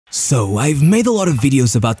So, I've made a lot of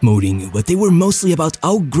videos about Mourinho, but they were mostly about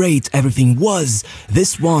how great everything was.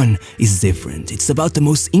 This one is different. It's about the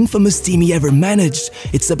most infamous team he ever managed.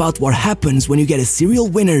 It's about what happens when you get a serial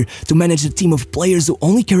winner to manage a team of players who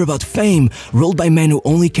only care about fame, ruled by men who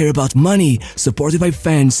only care about money, supported by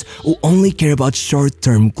fans who only care about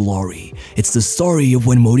short-term glory. It's the story of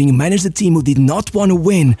when Mourinho managed a team who did not want to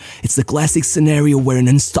win. It's the classic scenario where an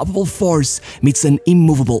unstoppable force meets an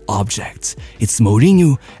immovable object. It's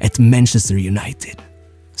Mourinho at Manchester United.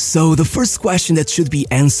 So the first question that should be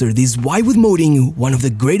answered is, why would Mourinho, one of the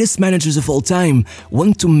greatest managers of all time,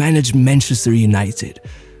 want to manage Manchester United?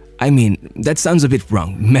 I mean, that sounds a bit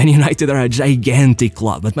wrong. Man United are a gigantic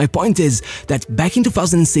club, but my point is that back in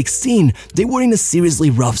 2016, they were in a seriously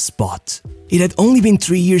rough spot. It had only been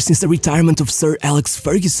 3 years since the retirement of Sir Alex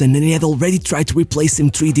Ferguson, and he had already tried to replace him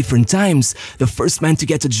 3 different times. The first man to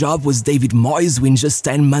get the job was David Moyes, who in just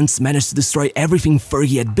 10 months managed to destroy everything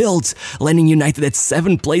Fergie had built, landing United at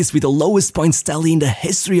 7th place with the lowest points tally in the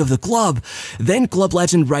history of the club. Then club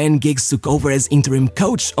legend Ryan Giggs took over as interim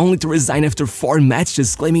coach, only to resign after 4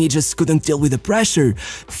 matches, claiming he just couldn't deal with the pressure.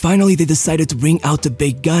 Finally, they decided to bring out the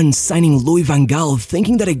big guns, signing Louis van Gaal,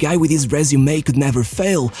 thinking that a guy with his resume could never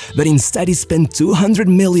fail, but instead he spent 200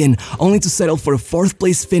 million only to settle for a 4th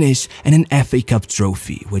place finish and an FA Cup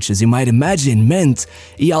trophy, which, as you might imagine, meant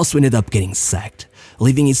he also ended up getting sacked,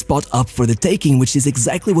 leaving his spot up for the taking, which is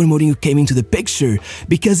exactly when Mourinho came into the picture,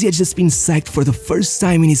 because he had just been sacked for the first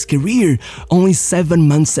time in his career, only 7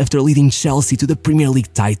 months after leading Chelsea to the Premier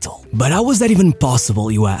League title. But how was that even possible,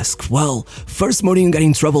 you ask? Well, first Mourinho got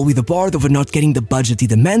in trouble with the board over not getting the budget he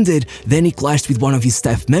demanded, then he clashed with one of his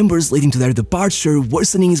staff members, leading to their departure,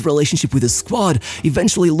 worsening his relationship with the squad,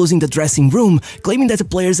 eventually losing the dressing room, claiming that the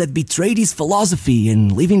players had betrayed his philosophy,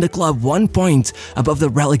 and leaving the club 1 point above the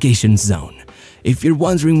relegation zone. If you're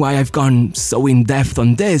wondering why I've gone so in-depth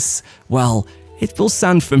on this, well, it will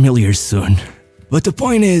sound familiar soon. But the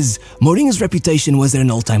point is, Mourinho's reputation was at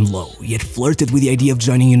an all-time low. He had flirted with the idea of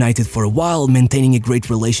joining United for a while, maintaining a great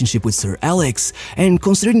relationship with Sir Alex, and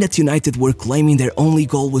considering that United were claiming their only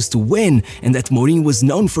goal was to win, and that Mourinho was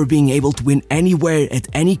known for being able to win anywhere at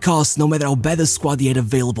any cost, no matter how bad the squad he had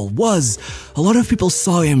available was, a lot of people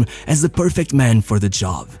saw him as the perfect man for the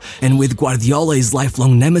job. And with Guardiola, his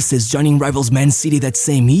lifelong nemesis, joining rivals Man City that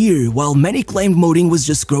same year, while many claimed Mourinho was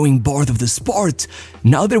just growing bored of the sport,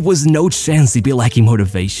 now there was no chance he'd be lacking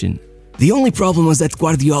motivation. The only problem was that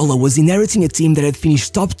Guardiola was inheriting a team that had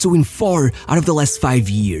finished top 2 in 4 out of the last 5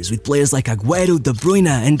 years, with players like Agüero, De Bruyne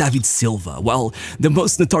and David Silva, while the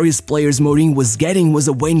most notorious players Mourinho was getting was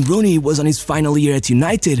a Wayne Rooney who was on his final year at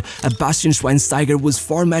United, a Bastian Schweinsteiger was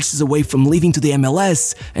 4 matches away from leaving to the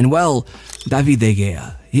MLS, and well, David De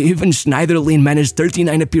Gea. Even Schneiderlin managed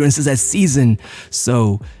 39 appearances that season,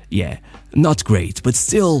 so yeah, not great, but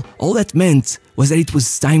still, all that meant was that it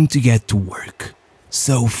was time to get to work.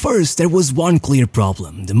 So first, there was one clear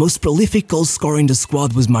problem. The most prolific goal scorer in the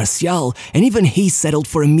squad was Martial, and even he settled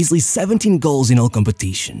for a measly 17 goals in all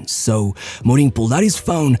competitions. So Mourinho pulled out his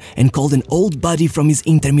phone and called an old buddy from his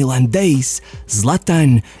Inter Milan days,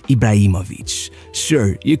 Zlatan Ibrahimovic.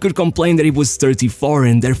 Sure, you could complain that he was 34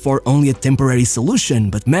 and therefore only a temporary solution,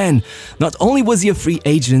 but man, not only was he a free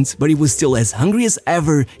agent, but he was still as hungry as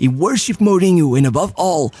ever, he worshipped Mourinho, and above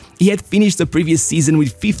all, he had finished the previous season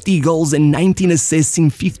with 50 goals and 19 assists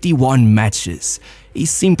in 51 matches. He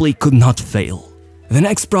simply could not fail. The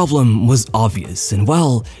next problem was obvious, and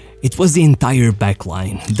well, it was the entire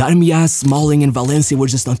backline. Darmian, Smalling and Valencia were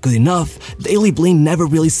just not good enough, Daley Blind never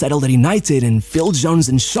really settled at United, and Phil Jones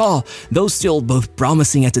and Shaw, though still both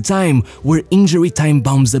promising at the time, were injury time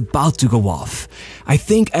bombs about to go off. I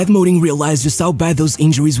think Ed Mourinho realized just how bad those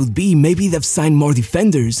injuries would be, maybe they've signed more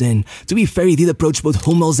defenders, and to be fair he did approach both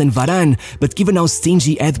Hummels and Varane, but given how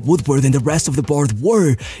stingy Ed Woodward and the rest of the board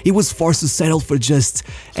were, he was forced to settle for just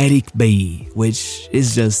Eric Bailly, which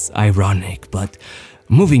is just ironic, but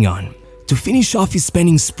moving on. To finish off his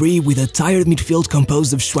spending spree with a tired midfield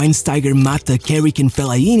composed of Schweinsteiger, Mata, Carrick and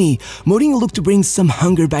Fellaini, Mourinho looked to bring some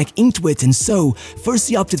hunger back into it, and so, first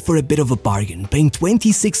he opted for a bit of a bargain, paying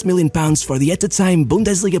 £26 million for the at the time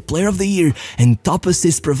Bundesliga Player of the Year and top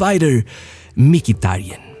assist provider,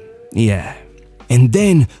 Mkhitaryan. Yeah. And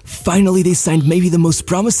then, finally they signed maybe the most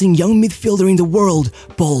promising young midfielder in the world,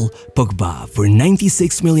 Paul Pogba, for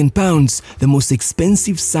 £96 million, the most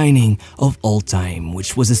expensive signing of all time,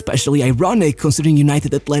 which was especially ironic considering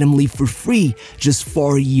United had let him leave for free just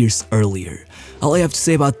 4 years earlier. All I have to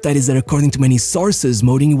say about that is that according to many sources,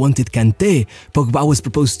 Mourinho wanted Kanté, Pogba was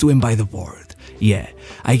proposed to him by the board. Yeah,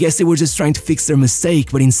 I guess they were just trying to fix their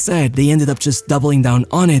mistake, but instead they ended up just doubling down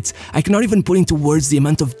on it. I cannot even put into words the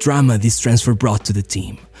amount of drama this transfer brought to the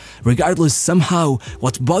team. Regardless, somehow,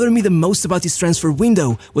 what bothered me the most about this transfer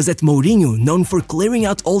window was that Mourinho, known for clearing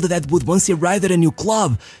out all the deadwood once he arrived at a new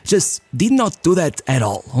club, just did not do that at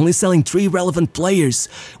all, only selling 3 relevant players,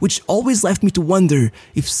 which always left me to wonder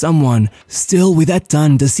if someone... Still, with that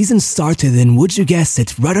done, the season started, and would you guess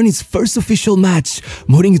it, right on his first official match,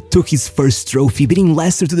 Mourinho took his first trophy, beating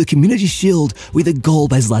Leicester to the Community Shield with a goal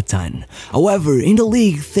by Zlatan. However, in the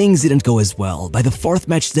league, things didn't go as well. By the 4th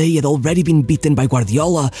match day, he had already been beaten by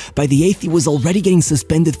Guardiola. By the 8th, he was already getting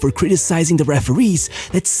suspended for criticizing the referees.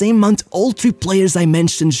 That same month, all 3 players I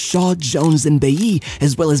mentioned, Shaw, Jones and Bailly,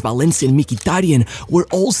 as well as Valencia and Mkhitaryan, were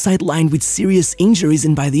all sidelined with serious injuries,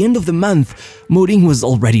 and by the end of the month, Mourinho was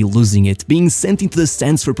already losing it, being sent into the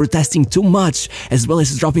stands for protesting too much, as well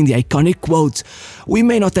as dropping the iconic quote, "We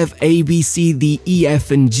may not have A, B, C, D, E,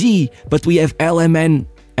 F and G, but we have L, M, N,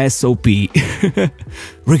 SOP."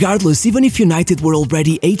 Regardless, even if United were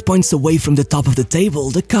already 8 points away from the top of the table,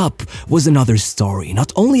 the cup was another story.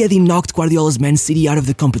 Not only had he knocked Guardiola's Man City out of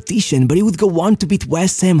the competition, but he would go on to beat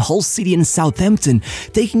West Ham, Hull City and Southampton,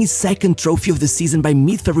 taking his 2nd trophy of the season by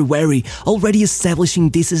mid-February, already establishing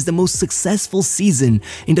this as the most successful season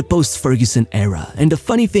in the post-Ferguson era. And the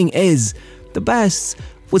funny thing is, the best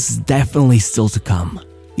was definitely still to come.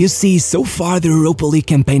 You see, so far the Europa League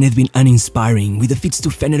campaign had been uninspiring, with defeats to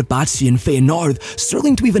Fenerbahce and Feyenoord,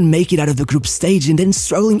 struggling to even make it out of the group stage and then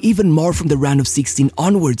struggling even more from the round of 16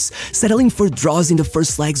 onwards, settling for draws in the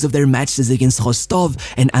first legs of their matches against Rostov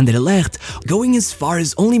and Anderlecht, going as far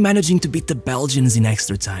as only managing to beat the Belgians in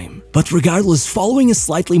extra time. But regardless, following a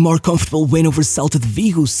slightly more comfortable win over Celta de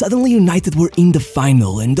Vigo, suddenly United were in the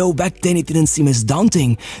final, and though back then it didn't seem as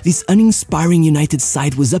daunting, this uninspiring United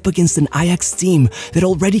side was up against an Ajax team that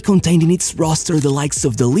already contained in its roster the likes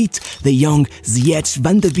of De Ligt, De Jong, Ziyech,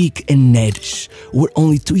 Van de Beek and Neres, who were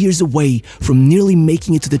only 2 years away from nearly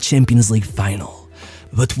making it to the Champions League final.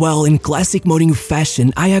 But well, in classic Mourinho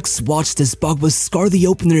fashion, Ajax watched as Pogba scored the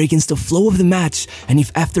opener against the flow of the match, and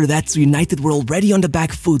if after that United were already on the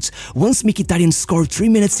back foot, once Mkhitaryan scored 3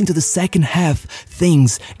 minutes into the second half,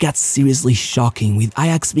 things got seriously shocking, with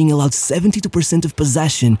Ajax being allowed 72% of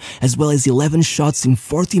possession as well as 11 shots in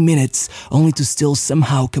 40 minutes, only to still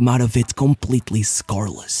somehow come out of it completely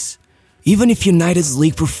scoreless. Even if United's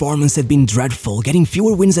league performance had been dreadful, getting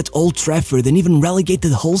fewer wins at Old Trafford and even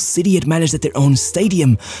relegated Hull City had managed at their own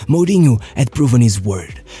stadium, Mourinho had proven his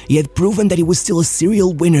word. He had proven that he was still a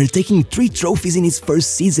serial winner, taking 3 trophies in his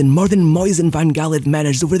first season, more than Moyes and Van Gaal had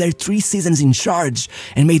managed over their 3 seasons in charge,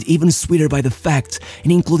 and made even sweeter by the fact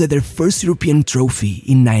it included their first European trophy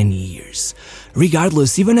in 9 years.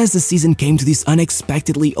 Regardless, even as the season came to this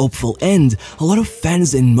unexpectedly hopeful end, a lot of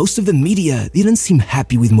fans and most of the media didn't seem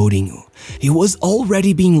happy with Mourinho. He was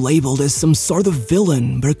already being labeled as some sort of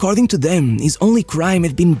villain, but according to them, his only crime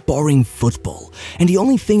had been boring football. And the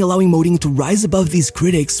only thing allowing Mourinho to rise above these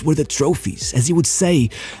critics were the trophies. As he would say,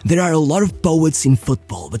 there are a lot of poets in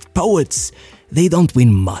football, but poets, they don't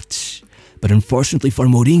win much. But unfortunately for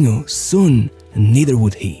Mourinho, soon, neither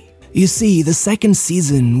would he. You see, the second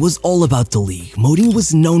season was all about the league. Mourinho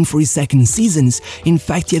was known for his second seasons. In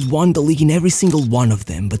fact, he had won the league in every single one of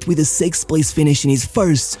them, but with a 6th place finish in his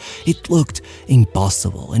first, it looked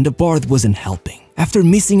impossible, and the board wasn't helping. After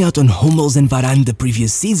missing out on Hummels and Varane the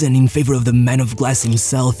previous season in favor of the man of glass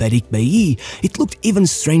himself, Eric Bailly, it looked even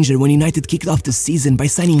stranger when United kicked off the season by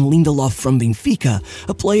signing Lindelof from Benfica,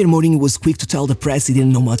 a player Mourinho was quick to tell the press he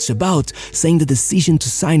didn't know much about, saying the decision to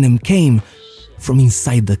sign him came from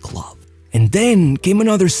inside the club. And then came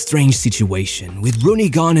another strange situation. With Rooney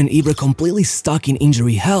gone and Ibra completely stuck in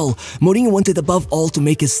injury hell, Mourinho wanted above all to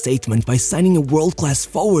make a statement by signing a world-class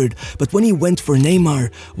forward, but when he went for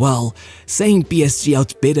Neymar, well, saying PSG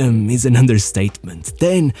outbid him is an understatement.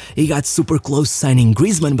 Then he got super close signing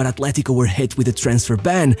Griezmann, but Atletico were hit with a transfer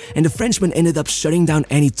ban, and the Frenchman ended up shutting down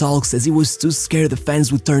any talks as he was too scared the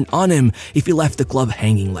fans would turn on him if he left the club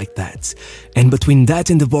hanging like that. And between that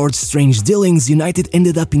and the board's strange dealings, United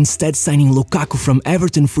ended up instead signing Lukaku from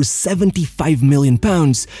Everton for £75 million,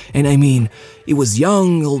 and I mean, he was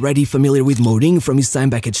young, already familiar with Mourinho from his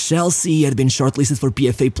time back at Chelsea, he had been shortlisted for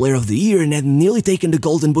PFA Player of the Year and had nearly taken the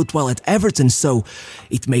Golden Boot while at Everton, so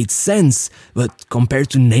it made sense, but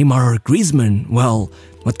compared to Neymar or Griezmann, well,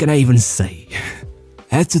 what can I even say?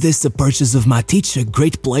 Add to this the purchase of Matic, a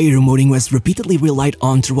great player Mourinho has repeatedly relied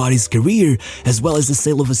on throughout his career, as well as the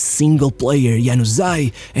sale of a single player,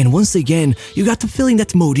 Januzaj, and once again, you got the feeling that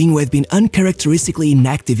Mourinho had been uncharacteristically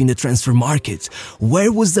inactive in the transfer market.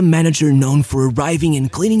 Where was the manager known for arriving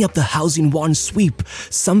and cleaning up the house in one sweep?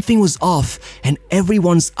 Something was off, and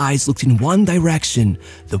everyone's eyes looked in one direction,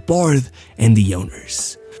 the board and the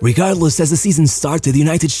owners. Regardless, as the season started,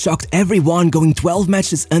 United shocked everyone, going 12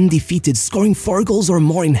 matches undefeated, scoring 4 goals or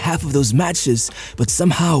more in half of those matches, but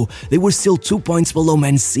somehow they were still 2 points below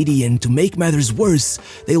Man City, and to make matters worse,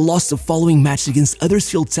 they lost the following match against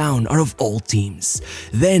Huddersfield Town out of all teams.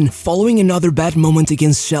 Then, following another bad moment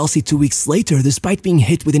against Chelsea 2 weeks later, despite being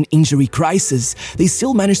hit with an injury crisis, they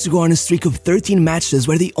still managed to go on a streak of 13 matches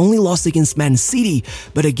where they only lost against Man City,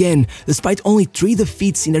 but again, despite only 3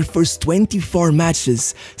 defeats in their first 24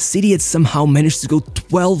 matches, City had somehow managed to go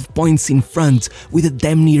 12 points in front with a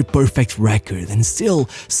damn near perfect record, and still,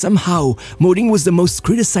 somehow, Mourinho was the most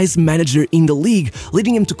criticized manager in the league,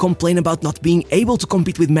 leading him to complain about not being able to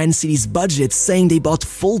compete with Man City's budget, saying they bought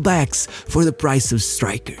fullbacks for the price of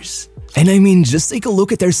strikers. And I mean, just take a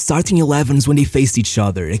look at their starting 11s when they faced each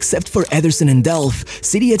other. Except for Ederson and Delph,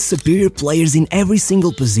 City had superior players in every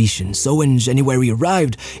single position, so when January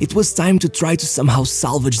arrived, it was time to try to somehow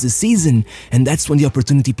salvage the season, and that's when the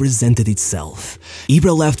opportunity presented itself.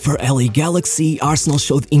 Ibra left for LA Galaxy, Arsenal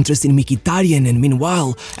showed interest in Mkhitaryan, and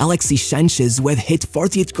meanwhile, Alexis Sanchez, who had hit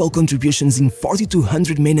 48 goal contributions in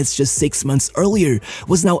 4,200 minutes just 6 months earlier,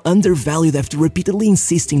 was now undervalued after repeatedly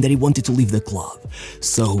insisting that he wanted to leave the club.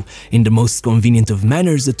 So, in the most convenient of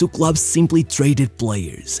manners, the two clubs simply traded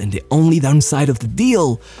players, and the only downside of the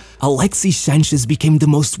deal, Alexis Sanchez became the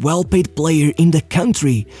most well-paid player in the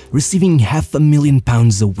country, receiving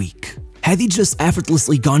 £500,000 a week. Had he just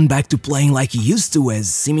effortlessly gone back to playing like he used to,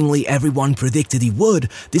 as seemingly everyone predicted he would,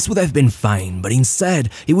 this would have been fine, but instead,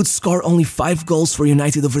 he would score only 5 goals for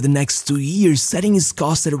United over the next 2 years, setting his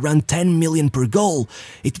cost at around 10 million per goal.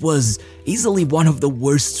 It was easily one of the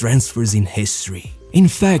worst transfers in history. In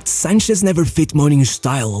fact, Sanchez never fit Mourinho's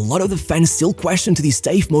style. A lot of the fans still question to this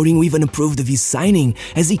day if Mourinho even approved of his signing,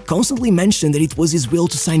 as he constantly mentioned that it was his will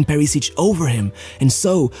to sign Perisic over him, and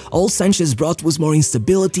so all Sanchez brought was more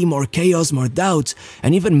instability, more chaos, more doubt,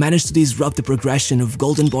 and even managed to disrupt the progression of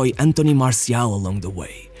golden boy Anthony Martial along the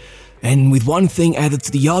way. And with one thing added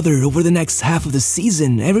to the other, over the next half of the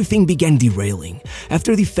season, everything began derailing.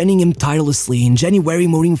 After defending him tirelessly, in January,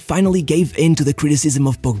 Mourinho finally gave in to the criticism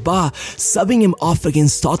of Pogba, subbing him off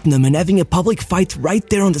against Tottenham and having a public fight right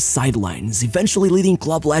there on the sidelines, eventually leading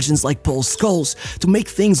club legends like Paul Scholes to make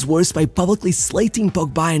things worse by publicly slating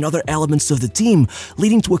Pogba and other elements of the team,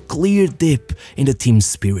 leading to a clear dip in the team's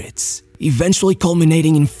spirits. Eventually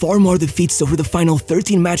culminating in 4 more defeats over the final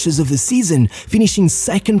 13 matches of the season, finishing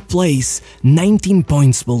 2nd place, 19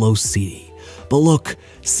 points below City. But look,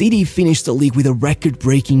 City finished the league with a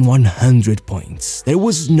record-breaking 100 points. There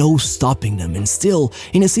was no stopping them, and still,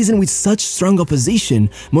 in a season with such strong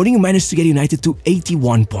opposition, Mourinho managed to get United to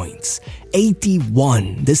 81 points.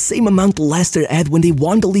 81, the same amount Leicester had when they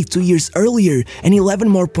won the league 2 years earlier, and 11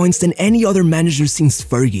 more points than any other manager since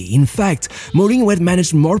Fergie. In fact, Mourinho had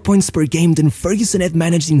managed more points per game than Ferguson had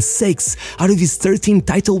managed in 6 out of his 13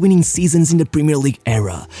 title-winning seasons in the Premier League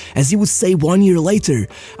era. As he would say 1 year later,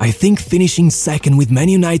 "I think finishing 2nd with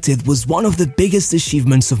Man United was one of the biggest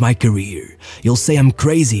achievements of my career. You'll say I'm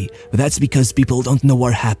crazy, but that's because people don't know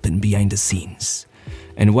what happened behind the scenes."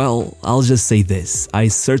 And well, I'll just say this, I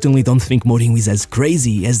certainly don't think Mourinho is as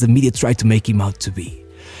crazy as the media tried to make him out to be.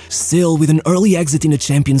 Still, with an early exit in the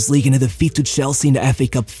Champions League and a defeat to Chelsea in the FA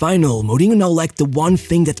Cup final, Mourinho now lacked the one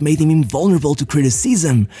thing that made him invulnerable to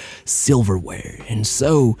criticism: silverware. And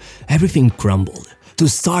so, everything crumbled. To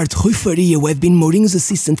start, Rui Faria, who had been Mourinho's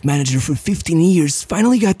assistant manager for 15 years,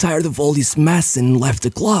 finally got tired of all this mess and left the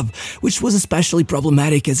club, which was especially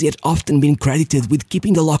problematic as he had often been credited with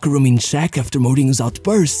keeping the locker room in check after Mourinho's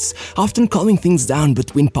outbursts, often calming things down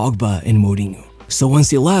between Pogba and Mourinho. So once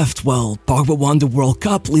he left, well, Pogba won the World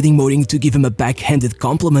Cup, leading Mourinho to give him a backhanded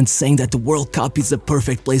compliment saying that the World Cup is the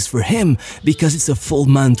perfect place for him because it's a full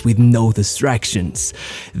month with no distractions.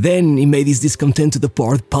 Then he made his discontent to the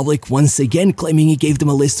public once again, claiming he gave them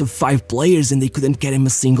a list of 5 players and they couldn't get him a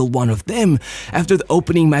single one of them. After the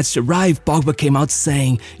opening match arrived, Pogba came out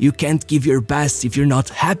saying, "You can't give your best if you're not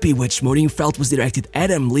happy," which Mourinho felt was directed at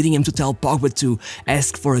him, leading him to tell Pogba to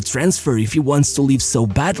ask for a transfer if he wants to leave so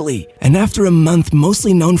badly. And after a month,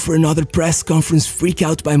 mostly known for another press conference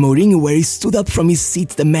freakout by Mourinho where he stood up from his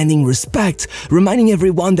seat demanding respect, reminding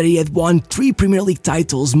everyone that he had won 3 Premier League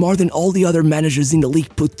titles, more than all the other managers in the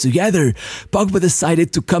league put together, Pogba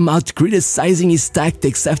decided to come out criticizing his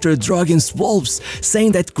tactics after a draw against Wolves,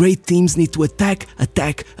 saying that great teams need to attack,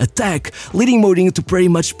 attack, attack, leading Mourinho to pretty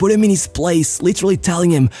much put him in his place, literally telling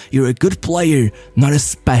him, "You're a good player, not a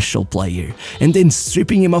special player," and then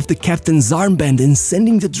stripping him of the captain's armband and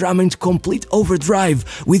sending the drama into complete overdrive overdrive,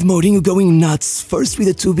 with Mourinho going nuts, first with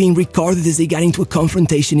the two being recorded as they got into a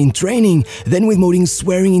confrontation in training, then with Mourinho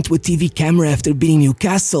swearing into a TV camera after beating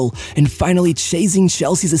Newcastle, and finally chasing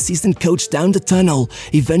Chelsea's assistant coach down the tunnel,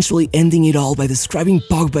 eventually ending it all by describing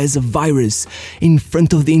Pogba as a virus in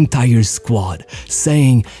front of the entire squad,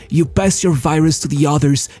 saying, "You pass your virus to the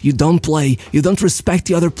others, you don't play, you don't respect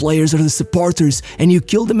the other players or the supporters, and you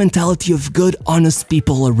kill the mentality of good, honest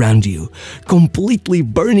people around you," completely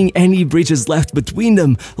burning any bridges left between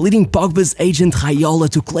them, leading Pogba's agent Raiola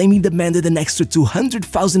to claim he demanded an extra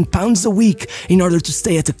 £200,000 a week in order to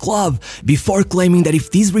stay at the club, before claiming that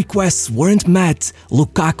if these requests weren't met,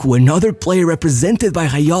 Lukaku, another player represented by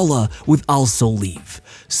Raiola, would also leave.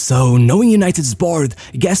 So, knowing United's board,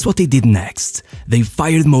 guess what they did next? They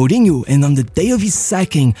fired Mourinho, and on the day of his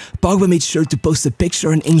sacking, Pogba made sure to post a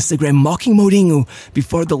picture on Instagram mocking Mourinho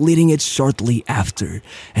before deleting it shortly after.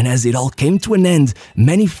 And as it all came to an end,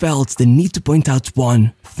 many felt the need to point out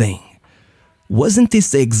one thing. Wasn't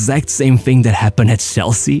this the exact same thing that happened at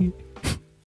Chelsea?